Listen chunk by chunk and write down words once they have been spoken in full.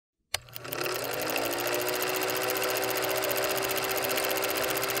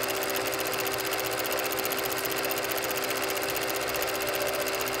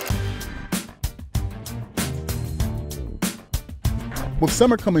With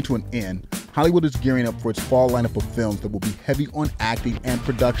summer coming to an end, Hollywood is gearing up for its fall lineup of films that will be heavy on acting and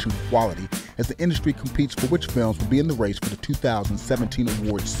production quality as the industry competes for which films will be in the race for the 2017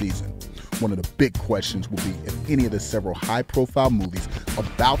 awards season. One of the big questions will be if any of the several high-profile movies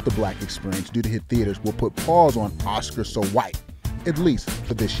about the Black experience due to hit theaters will put pause on Oscar So White, at least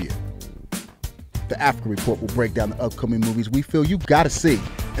for this year. The Aafca report will break down the upcoming movies we feel you gotta see,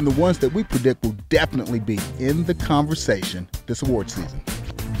 and the ones that we predict will definitely be in the conversation this award season.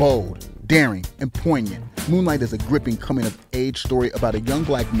 Bold, daring, and poignant, Moonlight is a gripping coming-of-age story about a young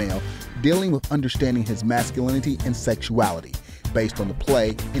Black male dealing with understanding his masculinity and sexuality. Based on the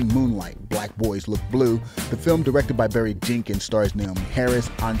play In Moonlight, Black Boys Look Blue, the film directed by Barry Jenkins stars Naomi Harris,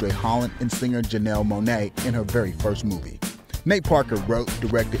 Andre Holland, and singer Janelle Monáe in her very first movie. Nate Parker wrote,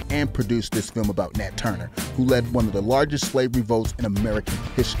 directed, and produced this film about Nat Turner, who led one of the largest slave revolts in American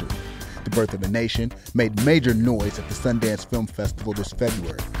history. The Birth of a Nation made major noise at the Sundance Film Festival this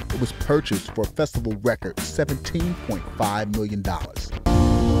February. It was purchased for a festival record $17.5 million.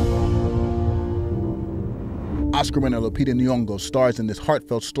 Oscar winner Lupita Nyong'o stars in this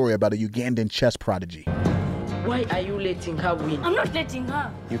heartfelt story about a Ugandan chess prodigy. Why are you letting her win? I'm not letting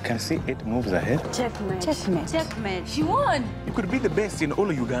her. You can see 8 moves ahead. Checkmate. Checkmate. Checkmate. She won. You could be the best in all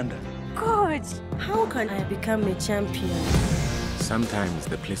of Uganda. Good. How can I become a champion? Sometimes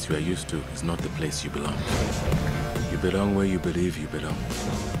the place you are used to is not the place you belong. You belong where you believe you belong.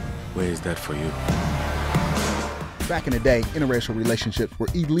 Where is that for you? Back in the day, interracial relationships were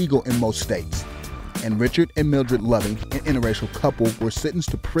illegal in most states. And Richard and Mildred Loving, an interracial couple, were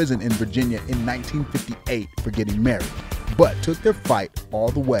sentenced to prison in Virginia in 1958 for getting married, but took their fight all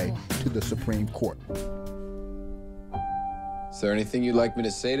the way to the Supreme Court. Is there anything you'd like me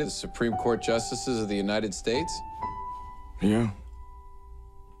to say to the Supreme Court Justices of the United States? Yeah.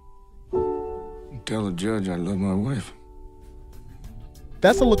 Tell the judge I love my wife.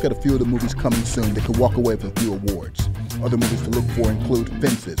 That's a look at a few of the movies coming soon that could walk away with a few awards. Other movies to look for include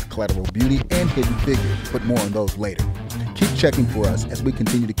Fences, Collateral Beauty, and Hidden Figures, but more on those later. Keep checking for us as we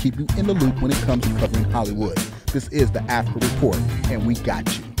continue to keep you in the loop when it comes to covering Hollywood. This is the Aafca Report, and we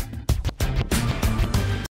got you.